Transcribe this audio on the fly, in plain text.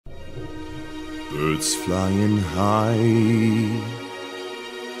birds flying high.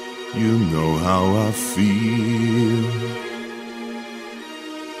 You know how I feel.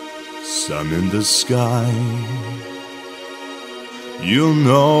 Sun in the sky. You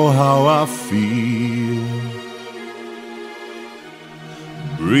know how I feel.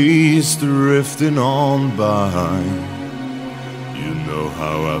 Breeze drifting on by. You know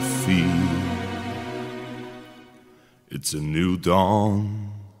how I feel. It's a new dawn.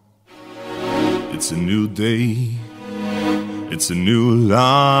 It's a new day. It's a new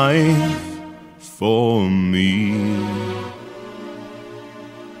life for me.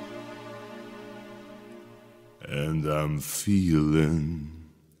 And I'm feeling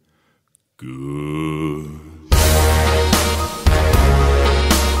good.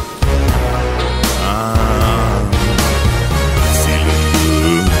 I'm feeling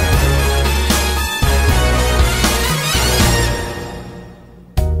good.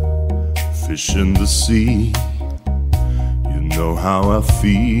 Fish in the sea, you know how I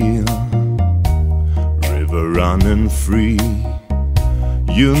feel. River running free,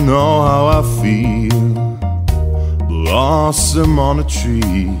 you know how I feel. Blossom on a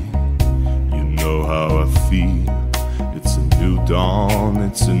tree, you know how I feel. It's a new dawn,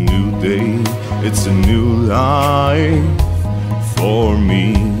 it's a new day, it's a new life for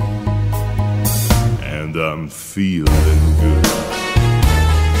me. And I'm feeling good.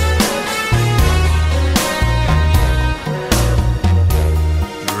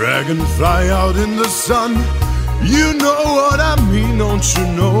 Dragonfly out in the sun, you know what I mean, don't you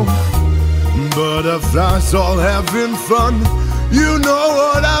know? Butterflies all having fun, you know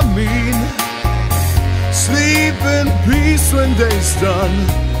what I mean. Sleep in peace when day's done,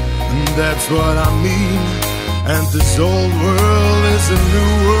 and that's what I mean. And this old world is a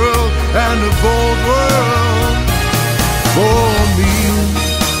new world, and a bold world for me.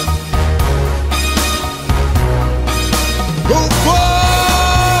 Oh, for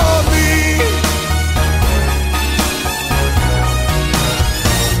me.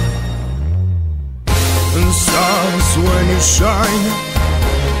 And stars, when you shine,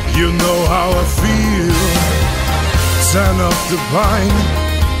 you know how I feel. Stand up the pine,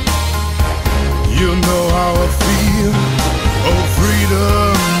 you know how I feel. Oh,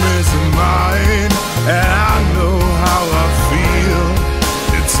 freedom is mine, and I know how I feel.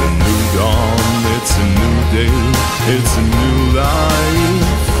 It's a new dawn, it's a new day, it's a new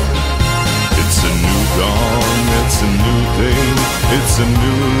life. It's a new dawn, it's a new day, it's a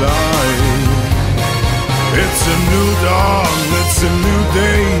new life. It's a new dawn, it's a new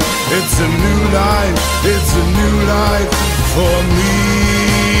day, it's a new life, it's a new life for me.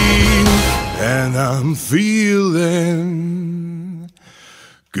 And I'm feeling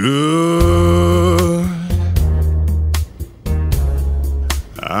good.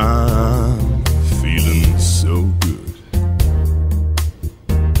 I'm feeling so good.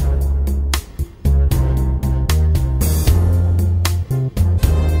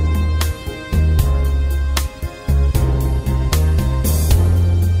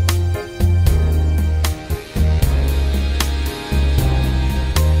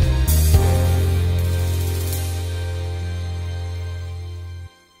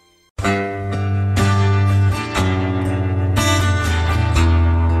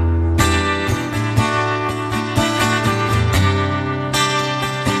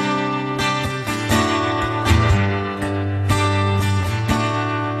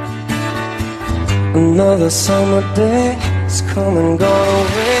 Another summer day has come and gone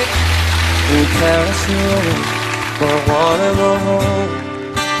away. In Paris Road, but I wanna go home.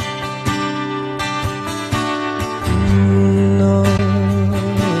 No,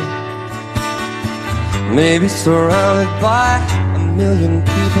 maybe surrounded by a million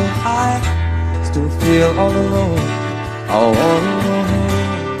people, I still feel all alone. I wanna go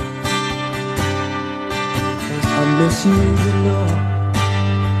home, 'cause I miss you, you know.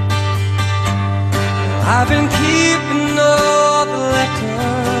 I've been keeping all the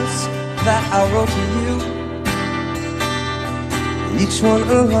letters that I wrote to you, each one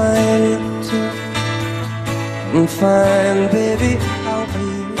a line or two. I'm fine, baby, how are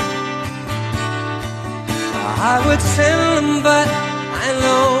you? I would send them, but I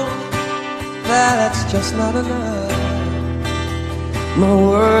know that it's just not enough. My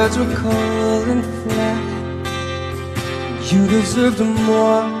words were cold and flat. You deserved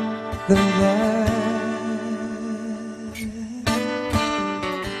more than that.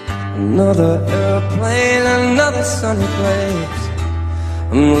 Another airplane, another sunny place.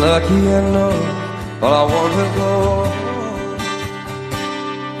 I'm lucky, I know, but I want to go.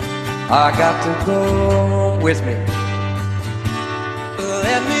 I got to go with me.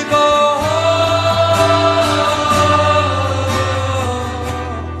 Let me go home.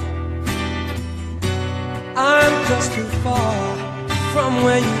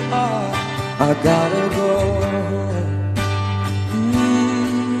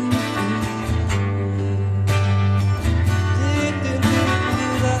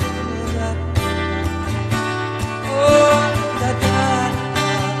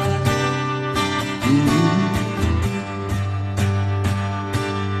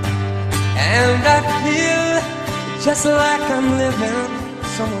 and I feel just like I'm living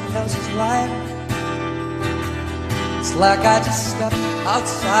someone else's life. It's like I just stepped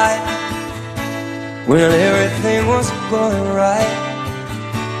outside when everything was going right.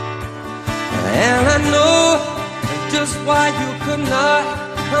 And I know just why you could not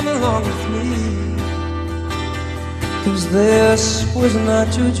come along with me, 'cause this was not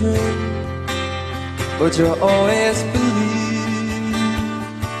your dream, but you always believed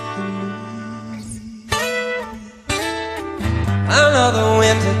in me. Another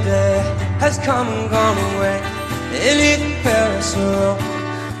winter day has come and gone away beneath Paris room,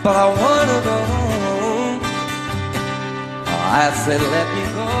 but I wanna go home. I said let me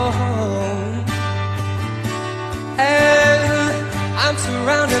go home. And I'm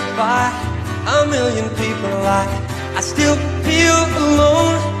surrounded by a million people. I still feel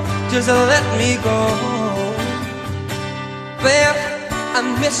alone. Just let me go home. Babe, I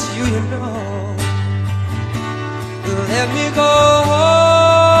miss you, you know. Let me go home.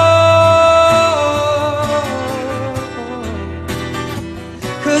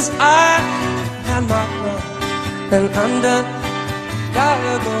 'Cause I had my fun and I'm done.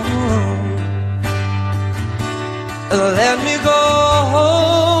 Gotta go home. Let me go home,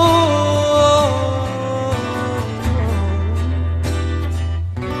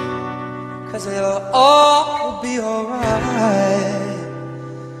 'cause it'll all be alright,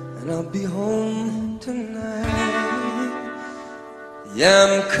 and I'll be home tonight. Yeah,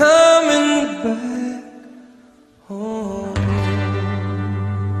 I'm coming back home.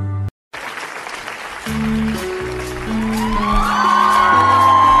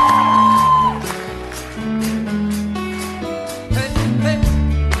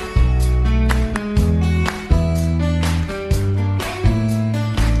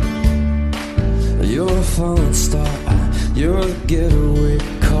 Falling star, you're the getaway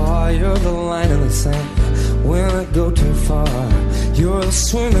car, you're the line in the sand when I go too far. You're a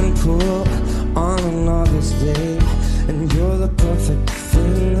swimming pool on an August day, and you're the perfect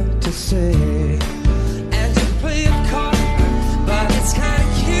thing to say. And you play it coy, but it's kinda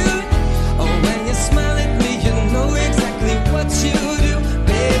cute. Oh, when you smile at me, you know exactly what you do.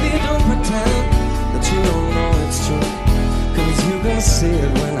 Baby, don't pretend that you don't know it's true, 'cause you can see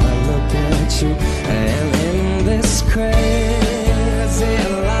it when I look at you. And in this crazy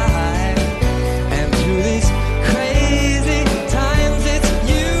life, and through these crazy times, it's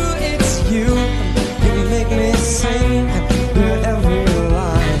you. You make me sing your every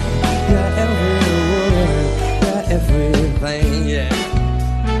line, your every word, your everything, yeah.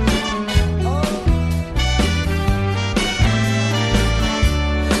 Oh.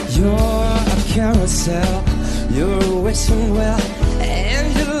 You're a carousel, you're a wishing well, and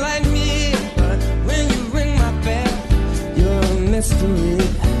you light me. Mystery,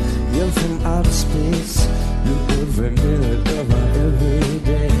 you're from outer space. You're every minute of my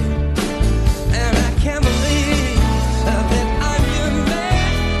everyday. And I can't believe that I'm your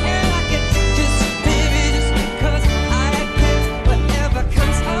man. And I get just, baby, just because I can. Whatever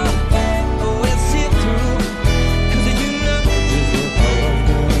comes our way, we'll see it through. 'Cause you know this is what I'm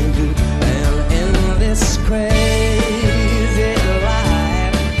gonna do. And in this crazy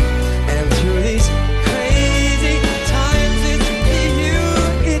life, and through these crazy times,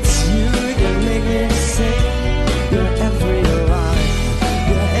 it's you, you make me sing your every line,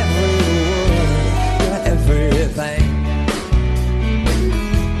 your every word, your everything.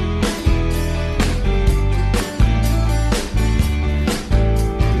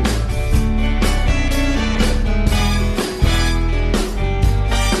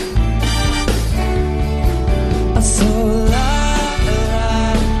 So la la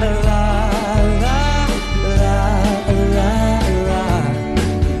la la la la la.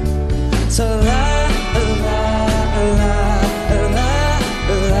 So la la la la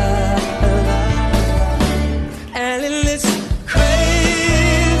la la. And in this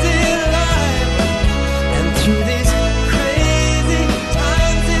crazy life, and through these crazy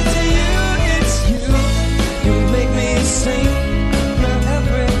times, it's you. You make me sing your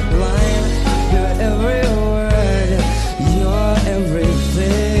every line, your every word, your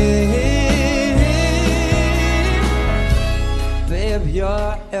everything. Babe,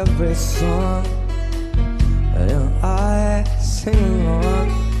 you're every song, and I sing along,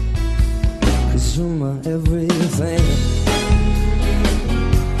 'cause you're my everything.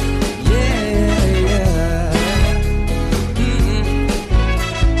 Yeah, yeah.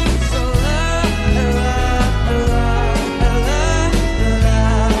 So la la la la la la la.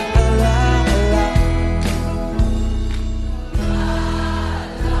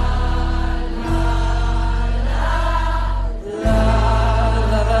 La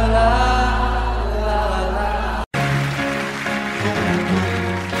la la la.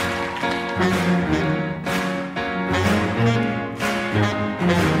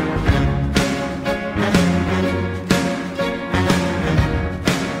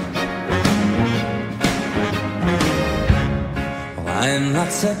 I'm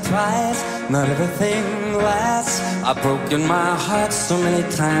not surprised, not everything lasts. I've broken my heart so many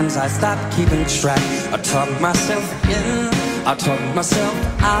times I stopped keeping track. I talk myself in, I talk myself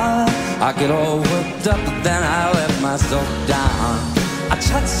out. I get all worked up, then I let myself down. I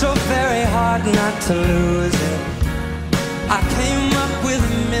tried so very hard not to lose it. I came up with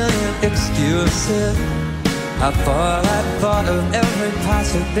a million excuses. I thought of every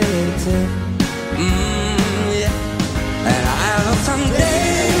possibility. Yeah. And I know someday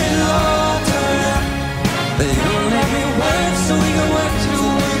it'll all turn out. You'll make me work so we can work to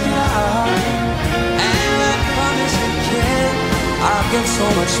work it out. And I promise you, kid, I'll get so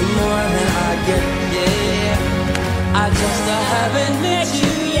much more than I get, yeah. I just haven't met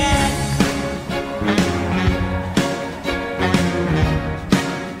you yet.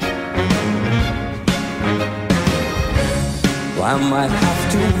 I might have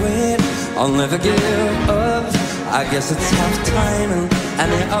to wait, I'll never give up. I guess it's half time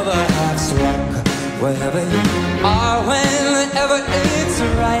and the other half's luck. Wherever you are, whenever it's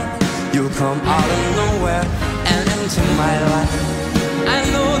right, you'll come out of nowhere and into my life. I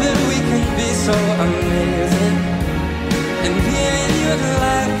know that we can be so amazing, and being in your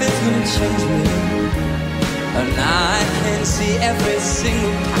life is gonna change me. And now I can see every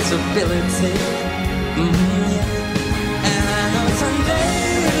single possibility. Yeah. Someday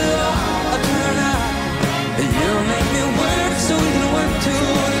it'll all turn out. You'll make me work so we can work to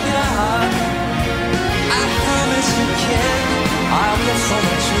work it out. I promise you, kid, I'll get so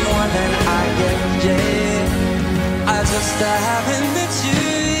much more than I get, yeah. I just haven't met you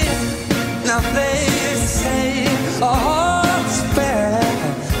yet. Now they say a heart's fair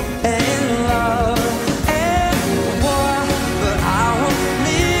in love and war, but I won't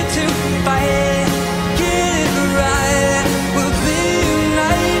need to fight. Get it right.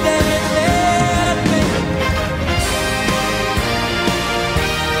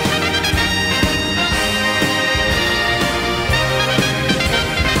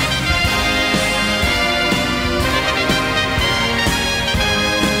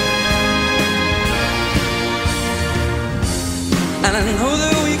 And I know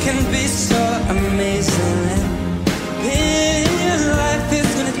that we can be so amazing. Being in your life is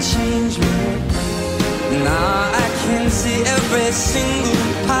gonna change me. Now I can see every single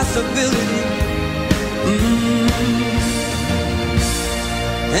possibility.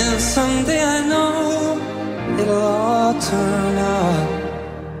 And someday I know it'll all turn out.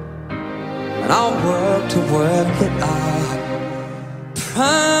 And I'll work to work it out.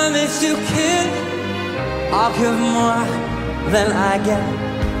 Promise you, kid, I'll give more than I get,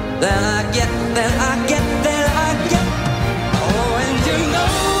 then I get, then I get, then I get. Oh, and you know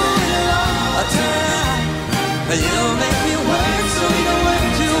it'll all turn out. You'll make me work so we can work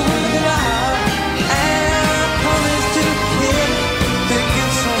to work it out. And I promise to kid to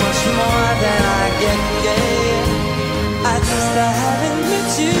give so much more than I get, yeah. I just haven't met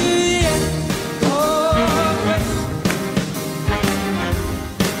you yet. Oh,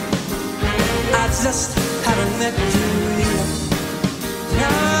 I just haven't met you yet. I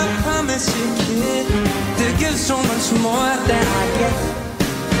promise you, kid, to give so much more than I get.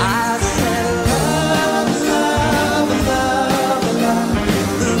 I said love, love, love, love,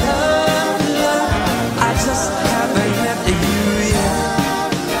 love, love. I just haven't met you yet.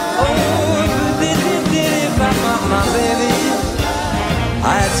 Oh, did my baby. I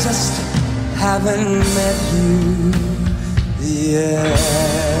just haven't met you yet.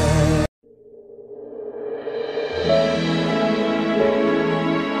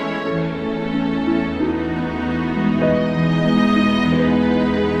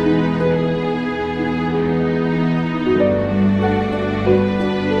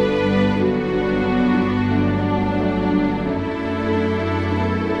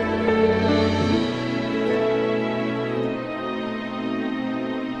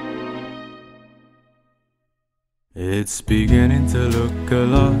 It's beginning to look a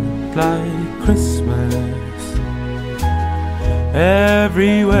lot like Christmas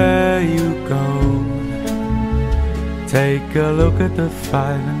everywhere you go. Take a look at the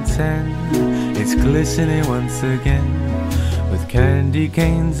 5 and 10. It's glistening once again with candy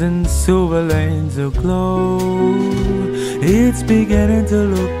canes and silver lanes aglow. It's beginning to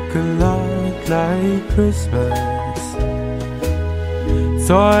look a lot like Christmas.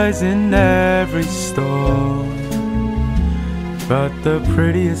 Toys in every store, but the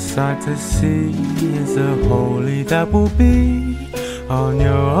prettiest sight to see is the holy that will be on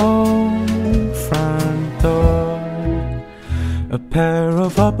your own front door. A pair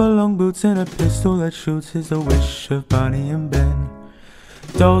of upper-long boots and a pistol that shoots is the wish of Barney and Ben.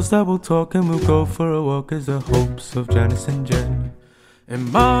 Dolls that will talk and will go for a walk is the hopes of Janice and Jen.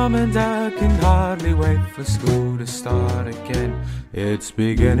 And Mom and Dad can hardly wait for school to start again. It's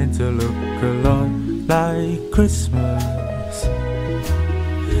beginning to look a lot like Christmas.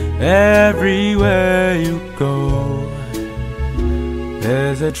 Everywhere you go,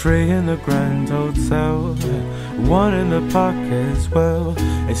 there's a tree in the Grand Hotel, one in the park as well.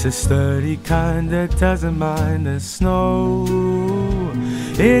 It's a sturdy kind that doesn't mind the snow.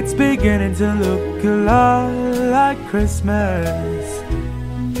 It's beginning to look a lot like Christmas.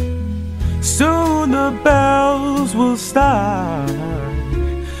 Soon the bells will start,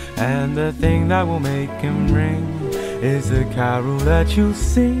 and the thing that will make him ring is a carol that you'll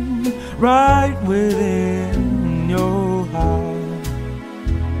sing right within your heart.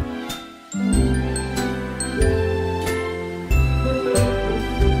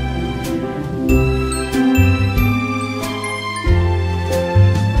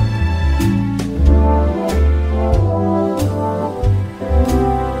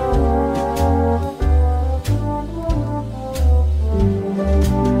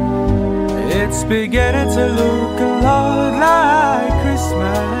 It's beginning to look a lot like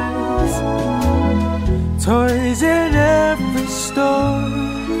Christmas. Toys in every store,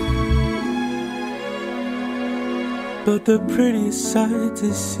 but the prettiest sight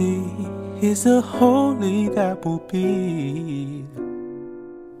to see is the holy that will be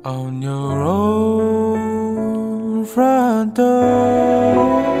on your own front door.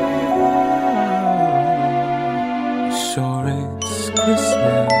 Sure, it's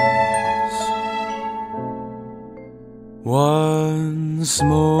Christmas once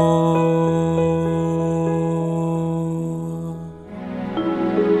more.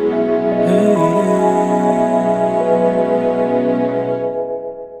 Hey.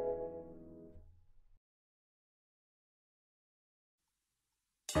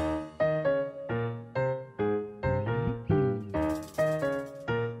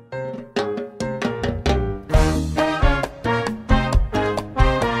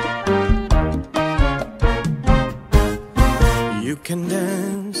 You can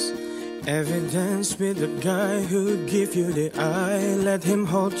dance, every dance with the guy who give you the eye. Let him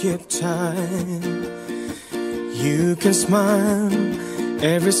hold you tight. You can smile,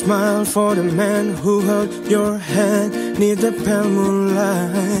 every smile for the man who held your hand near the pale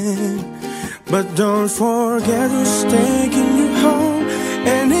moonlight. But don't forget who's taking you home,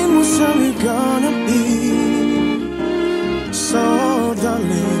 and it was only gonna be. So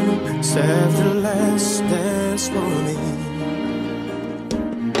darling, save the last dance for me.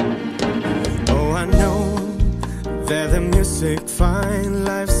 I know that the music fine,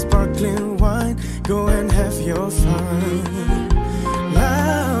 life sparkling wine. Go and have your fun,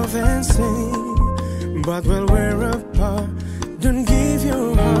 laugh and sing. But while we're apart, don't give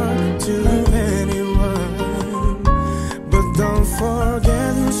your heart to anyone. But don't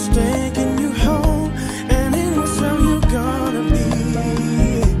forget who's taking you home, and it was how you're gonna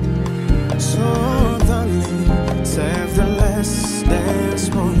be. So darling, save the last dance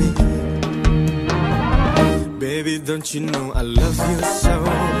for me. Baby, don't you know I love you so?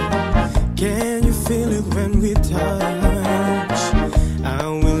 Can you feel it when we touch? I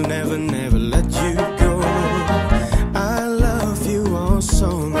will never, never let you go. I love you all so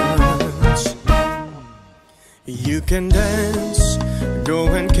much. You can dance, go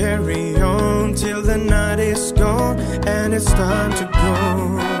and carry on till the night is gone and it's time to go.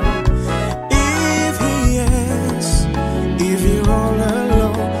 If he asks, if you're all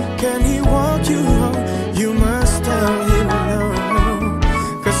alone, can he walk you home? You must tell him no,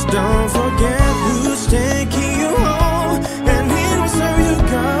 'cause don't forget who's taking you home, and he knows how you're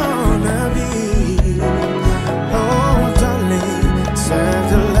gonna be. Oh darling, save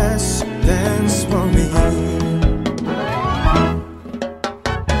the last dance for me.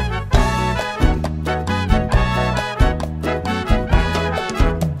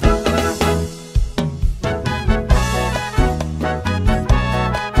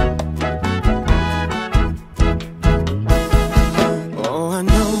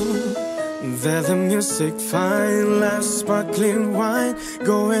 Music fine, laugh, sparkling wine.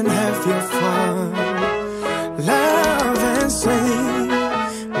 Go and have your fun, love and sing.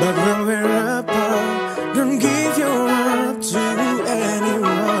 But when we're apart, don't give your heart to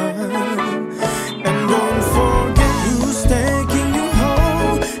anyone. And don't forget who's taking you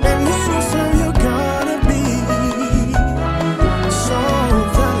home, and he knows how you're gonna be. So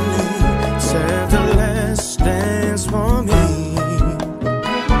darling, save the last dance for me.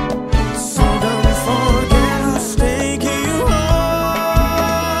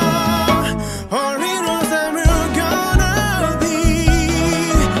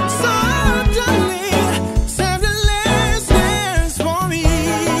 So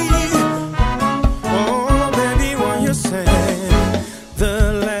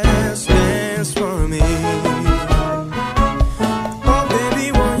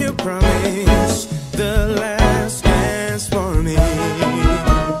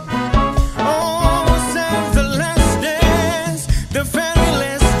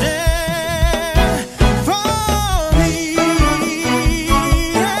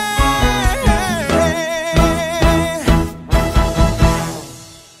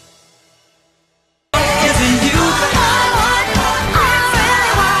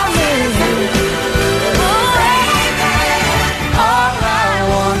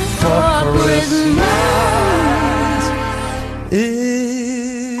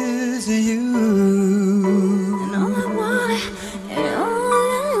is you. And all I want, and all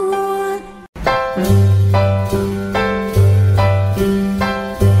I want.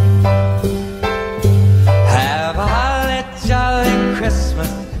 Have a holly jolly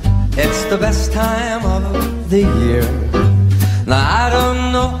Christmas. It's the best time of the year. Now I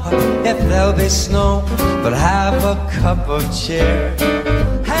don't know if there'll be snow, but have a cup of cheer.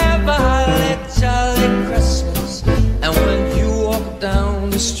 Have a holly jolly Christmas. And when you walk down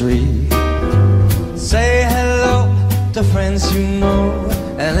the street, say hello to friends you know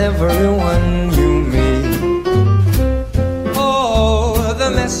and everyone you meet. Oh, the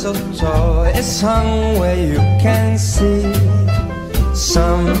mistletoe is hung where you can see.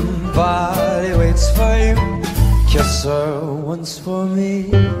 Somebody waits for you. Kiss her once for me.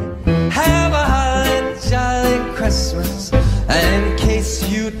 Have a holly jolly Christmas. And in case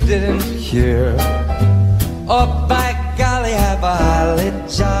you didn't hear, oh by golly, have a holly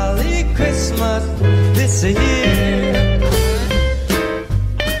jolly Christmas this year.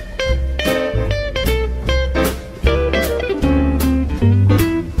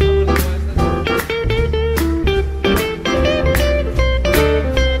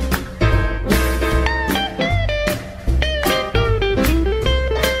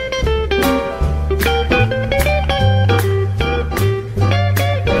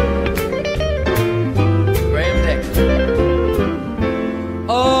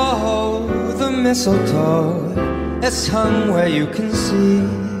 Mistletoe is hung where you can see.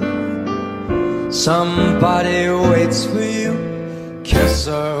 Somebody waits for you. Kiss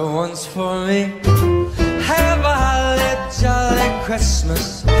her once for me. Have a holly jolly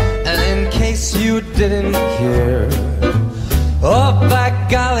Christmas. And in case you didn't hear, oh by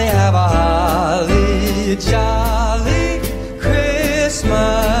golly, have a holly jolly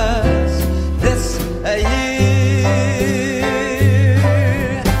Christmas this year.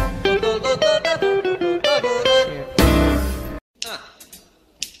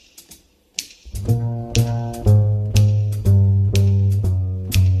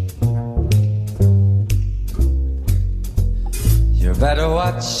 Better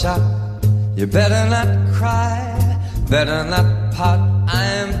watch out, you better not cry, better not pout,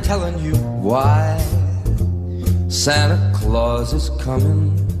 I'm telling you why. Santa Claus is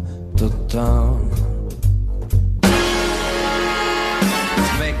coming to town.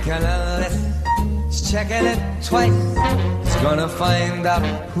 He's making a list, he's checking it twice. He's gonna find out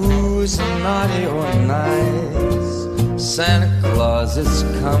who's naughty or nice. Santa Claus is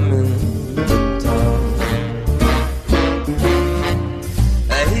coming to town.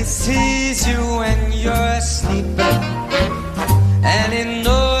 He sees you when you're sleeping, and he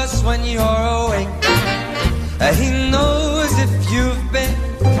knows when you're awake. He knows if you've been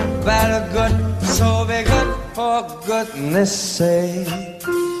bad or good, so be good for goodness sake.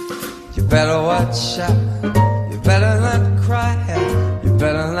 You better watch out, you better not cry, you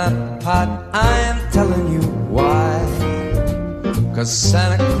better not pout, I am telling you why. 'Cause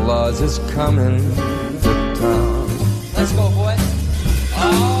Santa Claus is coming to town. Let's go, boy.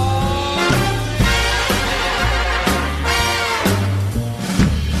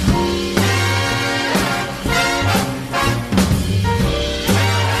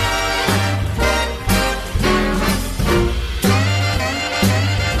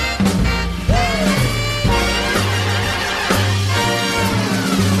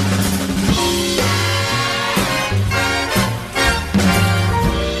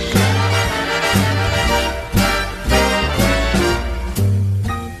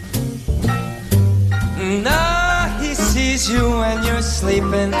 You when you're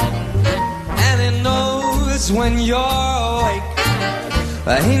sleeping, and he knows when you're awake.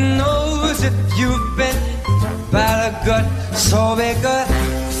 He knows if you've been bad or good, so be good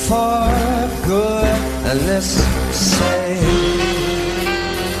for goodness sake.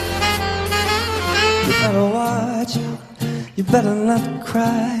 You better watch out, you better not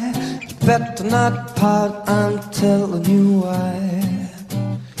cry, you better not pout, I'm telling you why.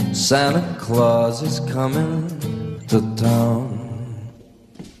 Santa Claus is coming to town.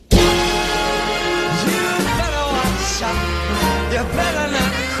 You better watch out, you better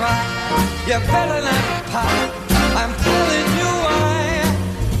not cry, you better not pout, I'm telling you why.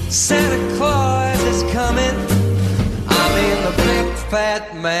 Santa Claus is coming, I mean the big fat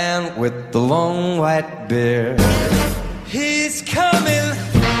man with the long white beard. He's coming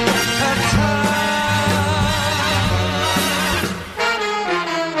to town.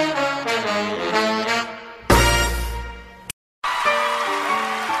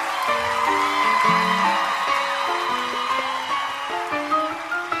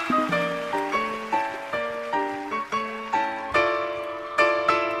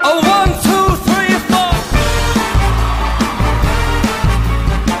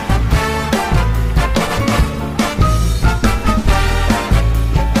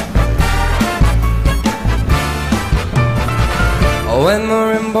 When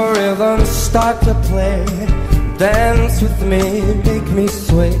marimba rhythms start to play, dance with me, make me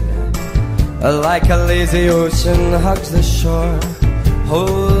sway. Like a lazy ocean hugs the shore,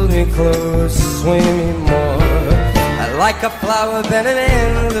 hold me close, sway me more. Like a flower bending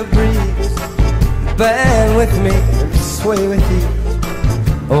in the breeze, bend with me, sway with you.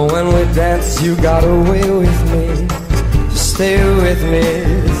 Oh, when we dance, you got away with me. Stay with me,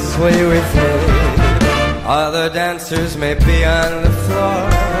 sway with me. Other dancers may be on the floor,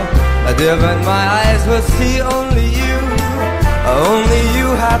 but my eyes will see only you. Only you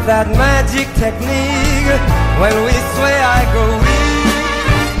have that magic technique. When we sway, I go weak.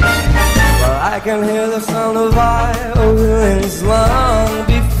 Well, I can hear the sound of violins long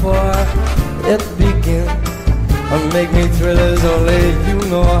before it begins. Make me thrillers only you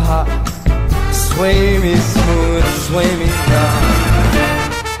know how. Sway me smooth, sway me down.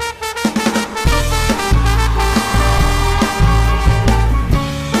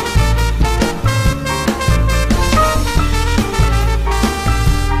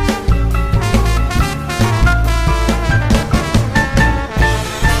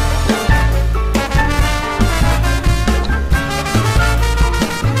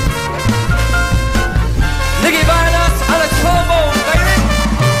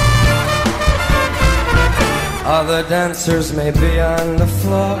 Other dancers may be on the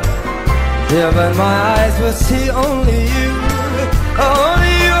floor, yeah, but my eyes will see only you.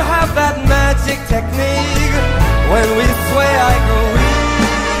 Only you have that magic technique. When we sway, I go weak.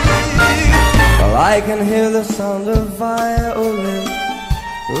 Well, I can hear the sound of violin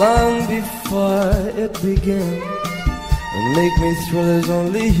long before it begins. And make me thrillers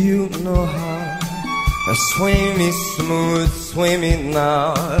only you know how. Sway me smooth, sway me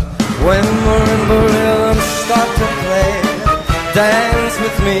now. When marimba rhythms start to play, dance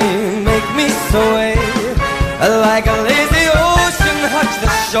with me, make me sway. Like a lazy ocean hugs the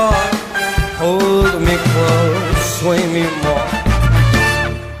shore, hold me close, sway me more.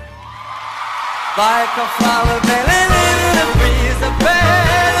 Like a flower bending in the breeze,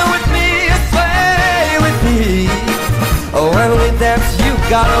 bend with me, sway with me. Oh, when we dance, you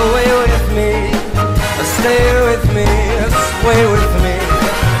got away with me. Stay with me, sway with me.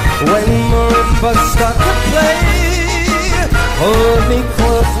 When marimbas start to play, hold me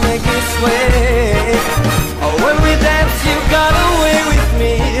close, make me sway. Oh, when we dance, you got away with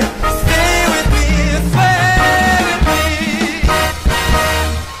me. Stay with me, sway with me.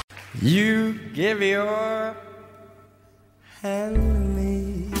 You give your hand to me,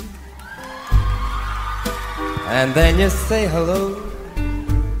 and then you say hello,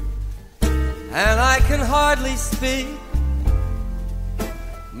 and I can hardly speak.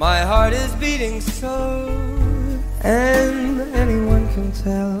 My heart is beating so, and anyone can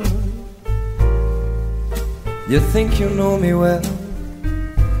tell. You think you know me well,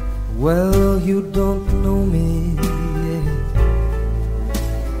 well, you don't know me yet.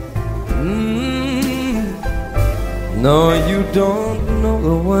 No, you don't know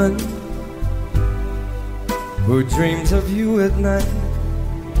the one who dreams of you at night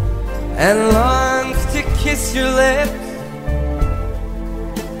and longs to kiss your lips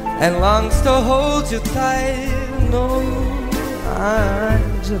and longs to hold you tight. No, I'm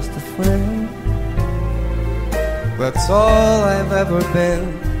just a friend. That's all I've ever been,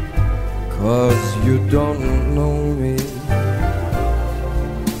 'cause you don't know me.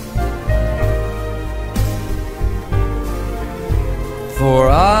 For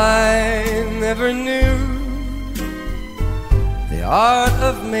I never knew the art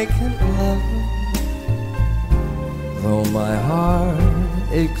of making love, though my heart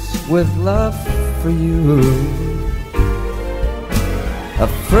aches with love for you.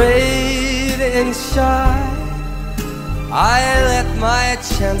 Afraid and shy, I let my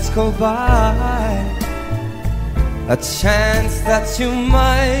chance go by, a chance that you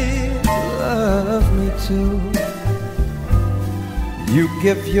might love me too. You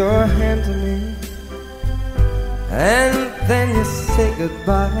give your hand to me, and then you say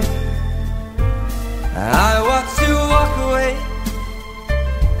goodbye. I watch you walk away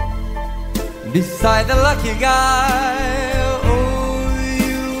beside the lucky guy. Oh,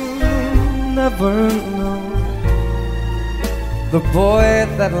 you never know the boy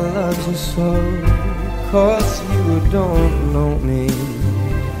that loves you so, 'cause you don't know me.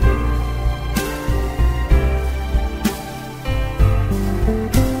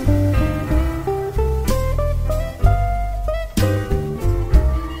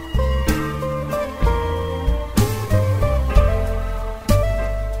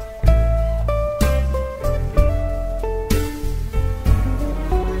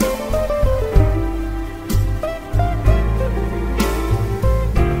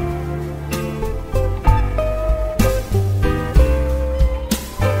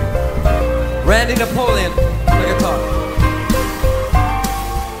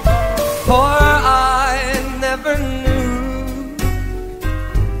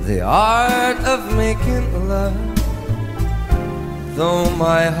 the art of making love. Though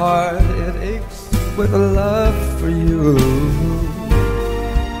my heart it aches with love for you.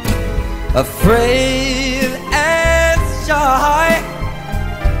 Afraid and shy,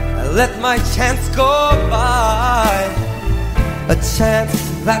 I let my chance go by. A chance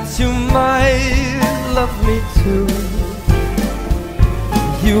that you might love me too.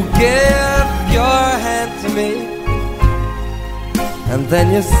 You give your hand to me, and then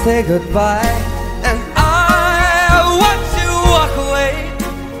you say goodbye, and I watch you walk away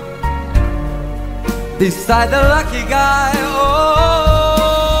beside the lucky guy.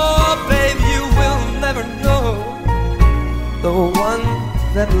 Oh, babe, you will never know the one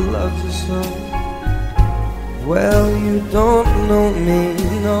that loves you so. Well, you don't know me,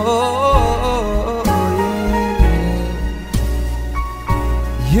 no.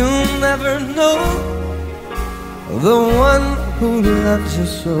 You'll never know the one who loves you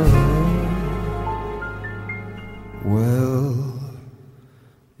so. Well,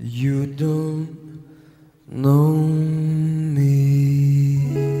 you don't know me.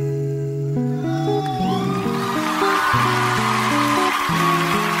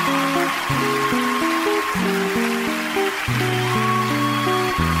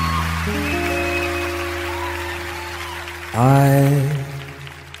 I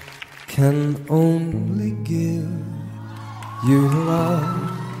can only give you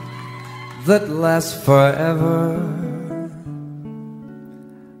love that lasts forever,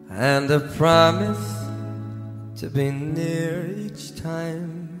 and a promise to be near each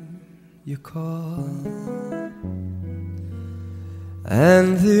time you call.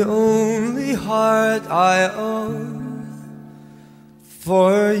 And the only heart I own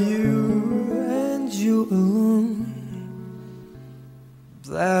for you and you alone,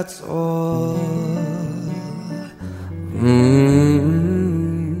 that's all.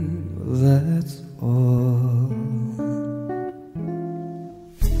 That's all.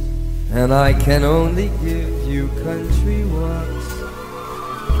 And I can only give you country walks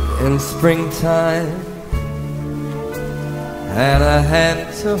in springtime, and a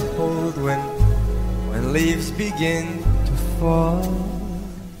hand to hold when leaves begin to fall,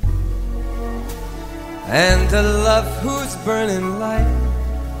 and a love whose burning light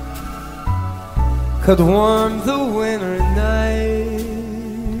could warm the winter night.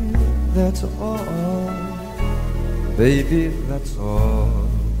 That's all, baby, that's all.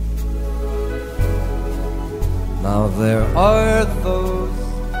 Now there are those,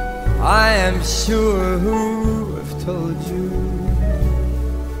 I am sure, who have told you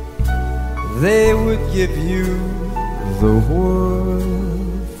they would give you the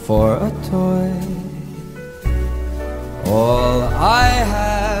world for a toy. All I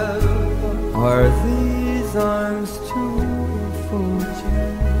have are these arms to fold you,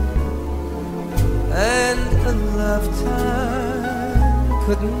 and a lifetime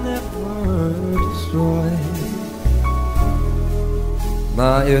could never destroy.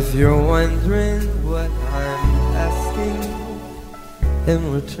 Now if you're wondering what I'm asking in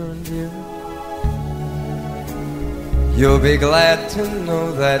return, dear, you'll be glad to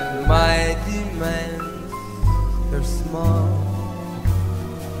know that my demands are small.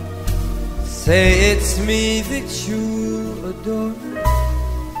 Say it's me that you adore,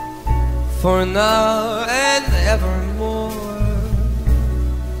 for now and evermore.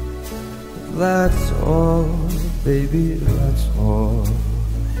 That's all, baby, that's all.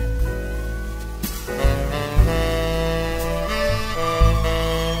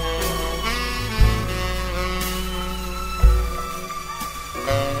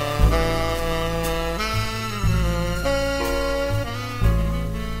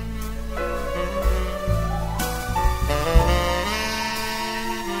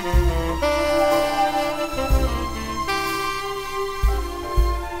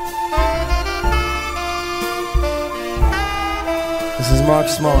 This is Mark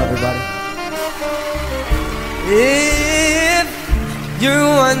Small, everybody. If you're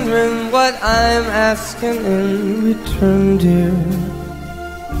wondering what I'm asking in return, dear,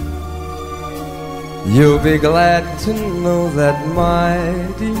 you'll be glad to know that my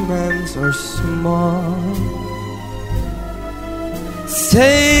demands are small.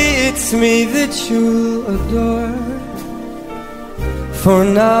 Say it's me that you adore, for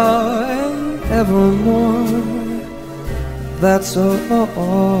now and evermore. That's all.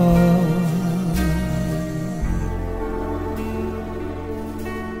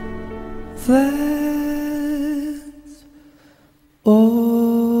 That's